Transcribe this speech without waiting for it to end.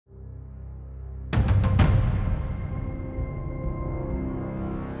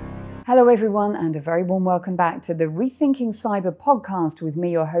Hello everyone, and a very warm welcome back to the Rethinking Cyber podcast with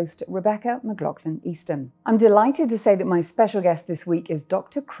me, your host, Rebecca McLaughlin-Easton. I'm delighted to say that my special guest this week is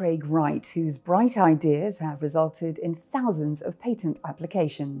Dr. Craig Wright, whose bright ideas have resulted in thousands of patent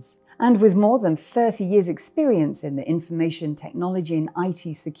applications. And with more than 30 years' experience in the information technology and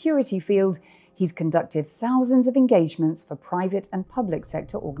IT security field, he's conducted thousands of engagements for private and public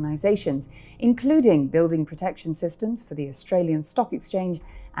sector organisations, including building protection systems for the Australian Stock Exchange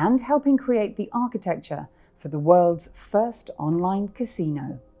and helping create the architecture for the world's first online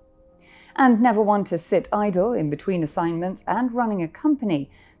casino. And never one to sit idle in between assignments and running a company,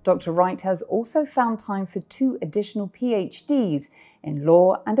 Dr. Wright has also found time for 2 additional PhDs in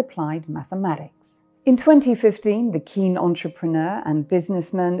law and applied mathematics. In 2015, the keen entrepreneur and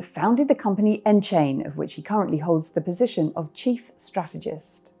businessman founded the company nChain, of which he currently holds the position of chief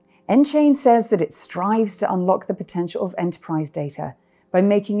strategist. nChain says that it strives to unlock the potential of enterprise data by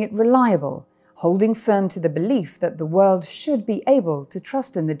making it reliable, holding firm to the belief that the world should be able to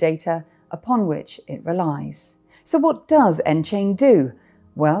trust in the data upon which it relies. So what does nChain do?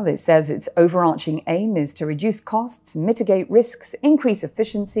 Well, it says its overarching aim is to reduce costs, mitigate risks, increase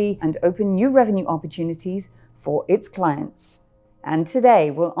efficiency, and open new revenue opportunities for its clients. And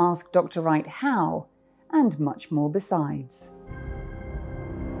today we'll ask Dr. Wright how, and much more besides.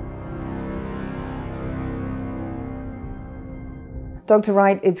 Dr.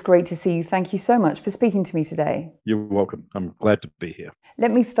 Wright, it's great to see you. Thank you so much for speaking to me today. You're welcome. I'm glad to be here.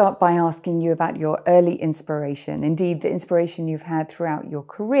 Let me start by asking you about your early inspiration, indeed the inspiration you've had throughout your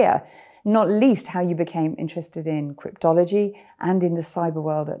career, not least how you became interested in cryptology and in the cyber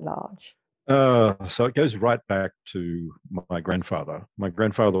world at large. So it goes right back to my grandfather. My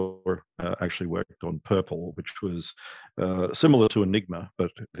grandfather actually worked on Purple, which was similar to Enigma,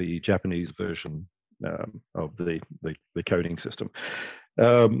 but the Japanese version of the coding system.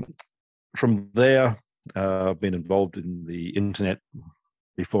 From there, I've been involved in the internet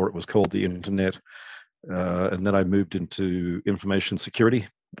before it was called the internet, and then I moved into information security.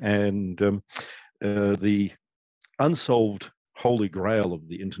 And the unsolved holy grail of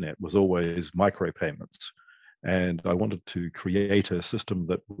the internet was always micropayments. And I wanted to create a system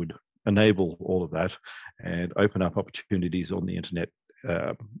that would enable all of that and open up opportunities on the internet,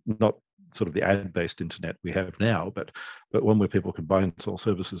 not sort of the ad-based internet we have now, but one where people can buy and sell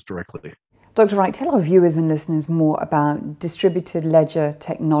services directly. Dr. Wright, tell our viewers and listeners more about distributed ledger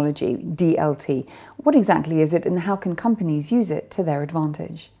technology, DLT. What exactly is it and how can companies use it to their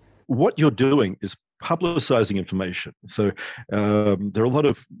advantage? What you're doing is publicizing information. So there are a lot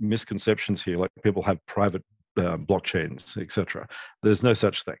of misconceptions here, like people have private blockchains, etc. There's no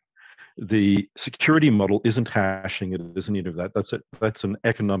such thing. The security model isn't hashing, it isn't any of that. That's an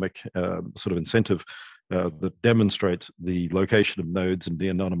economic sort of incentive that demonstrates the location of nodes and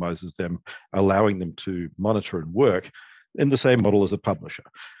de-anonymizes them, allowing them to monitor and work in the same model as a publisher.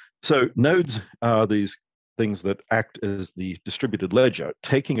 So nodes are these things that act as the distributed ledger,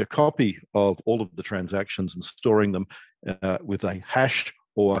 taking a copy of all of the transactions and storing them with a hash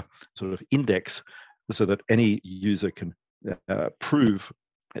or sort of index so that any user can prove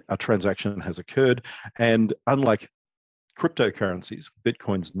a transaction has occurred. And unlike cryptocurrencies,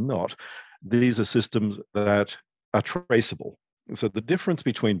 Bitcoin's not, these are systems that are traceable. So the difference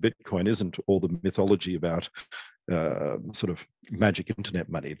between Bitcoin isn't all the mythology about sort of magic internet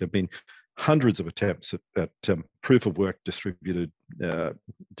money. There have been hundreds of attempts at proof of work distributed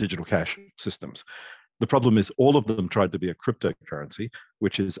digital cash systems. The problem is all of them tried to be a cryptocurrency,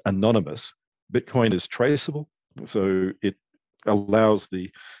 which is anonymous. Bitcoin is traceable, so it allows the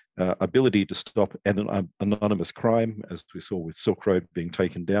ability to stop an anonymous crime, as we saw with Silk Road being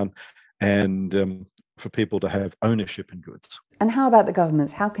taken down, and for people to have ownership in goods. And how about the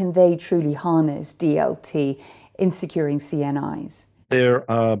governments? How can they truly harness DLT in securing CNIs? There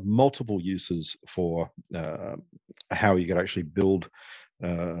are multiple uses for how you could actually build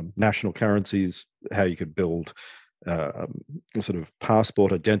national currencies, how you could build sort of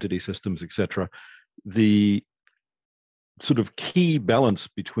passport identity systems, etc. The sort of key balance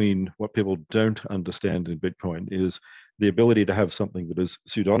between what people don't understand in Bitcoin is the ability to have something that is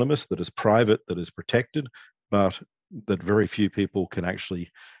pseudonymous, that is private, that is protected, but that very few people can actually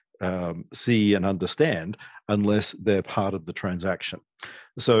see and understand unless they're part of the transaction.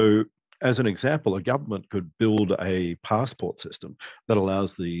 So as an example, a government could build a passport system that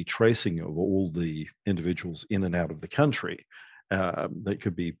allows the tracing of all the individuals in and out of the country. That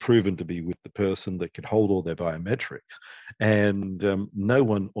could be proven to be with the person, that could hold all their biometrics. And no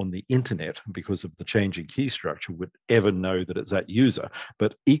one on the internet, because of the changing key structure, would ever know that it's that user.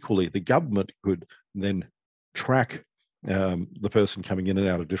 But equally, the government could then track the person coming in and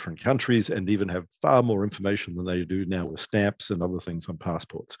out of different countries, and even have far more information than they do now with stamps and other things on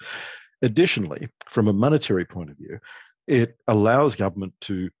passports. Additionally, from a monetary point of view, it allows government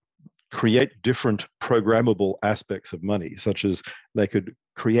to create different programmable aspects of money, such as they could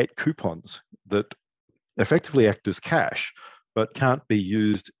create coupons that effectively act as cash, but can't be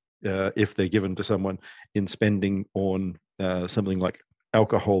used if they're given to someone in spending on something like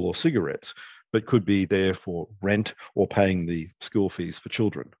alcohol or cigarettes, but could be there for rent or paying the school fees for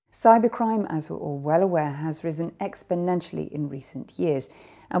children. Cybercrime, as we're all well aware, has risen exponentially in recent years.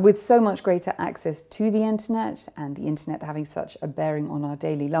 And with so much greater access to the internet and the internet having such a bearing on our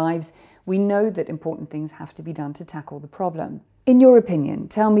daily lives, we know that important things have to be done to tackle the problem. In your opinion,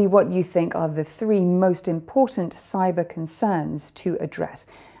 tell me what you think are the 3 most important cyber concerns to address.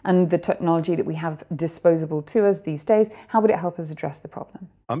 And the technology that we have disposable to us these days, how would it help us address the problem?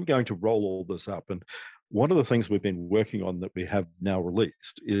 I'm going to roll all this up. And one of the things we've been working on that we have now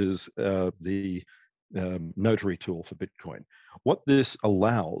released is the notary tool for Bitcoin. What this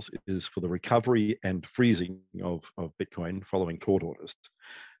allows is for the recovery and freezing of Bitcoin following court orders.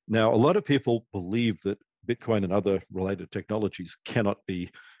 Now, a lot of people believe that Bitcoin and other related technologies cannot be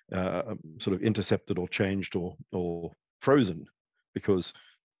sort of intercepted or changed or frozen because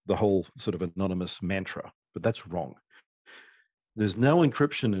the whole sort of anonymous mantra, but that's wrong. There's no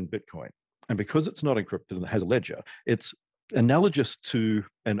encryption in Bitcoin. And because it's not encrypted and it has a ledger, it's analogous to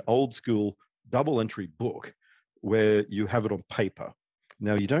an old school double entry book where you have it on paper.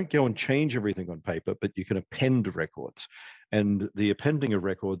 Now, you don't go and change everything on paper, but you can append records. And the appending of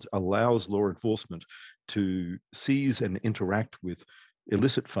records allows law enforcement to seize and interact with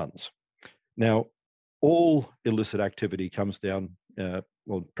illicit funds. Now, all illicit activity comes down,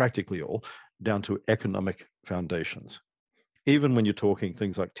 well, practically all, down to economic foundations. Even when you're talking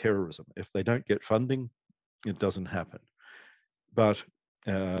things like terrorism, if they don't get funding, it doesn't happen. But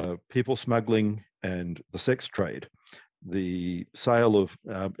people smuggling and the sex trade, the sale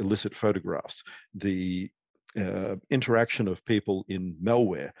of illicit photographs, the interaction of people in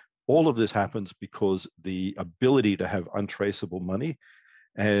malware, all of this happens because the ability to have untraceable money,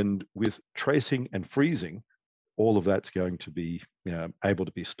 and with tracing and freezing, all of that's going to be able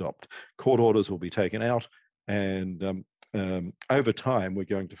to be stopped. Court orders will be taken out, and over time, we're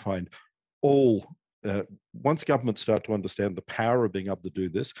going to find once governments start to understand the power of being able to do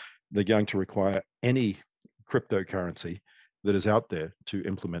this, they're going to require any cryptocurrency that is out there to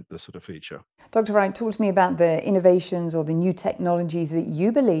implement this sort of feature. Dr. Wright, talk to me about the innovations or the new technologies that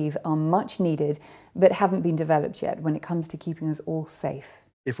you believe are much needed but haven't been developed yet when it comes to keeping us all safe.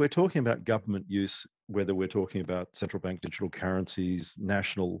 If we're talking about government use, whether we're talking about central bank digital currencies,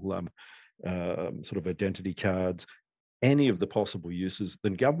 national sort of identity cards, any of the possible uses,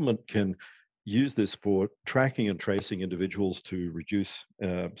 then government can use this for tracking and tracing individuals to reduce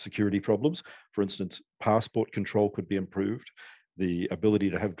security problems. For instance, passport control could be improved. The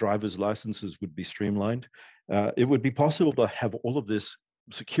ability to have driver's licenses would be streamlined. It would be possible to have all of this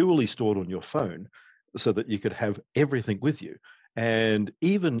securely stored on your phone so that you could have everything with you. And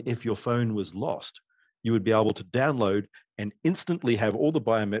even if your phone was lost, you would be able to download and instantly have all the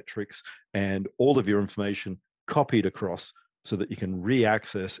biometrics and all of your information copied across so that you can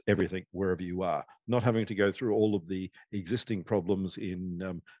re-access everything wherever you are, not having to go through all of the existing problems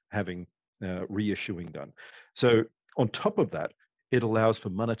in having reissuing done. So on top of that, it allows for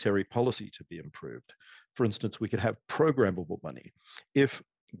monetary policy to be improved. For instance, we could have programmable money. If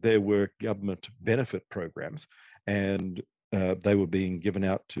there were government benefit programs and they were being given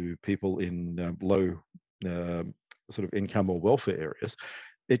out to people in low sort of income or welfare areas,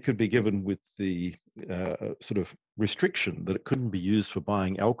 it could be given with the sort of restriction that it couldn't be used for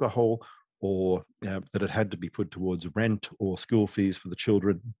buying alcohol, or that it had to be put towards rent or school fees for the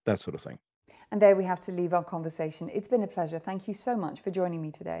children, that sort of thing. And there we have to leave our conversation. It's been a pleasure. Thank you so much for joining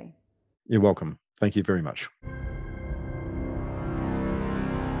me today. You're welcome. Thank you very much.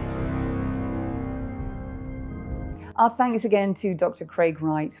 Our thanks again to Dr. Craig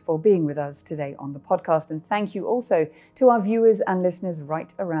Wright for being with us today on the podcast, and thank you also to our viewers and listeners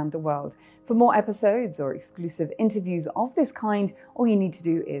right around the world. For more episodes or exclusive interviews of this kind, all you need to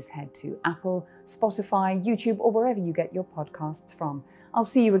do is head to Apple, Spotify, YouTube, or wherever you get your podcasts from. I'll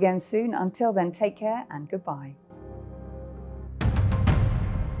see you again soon. Until then, take care and goodbye.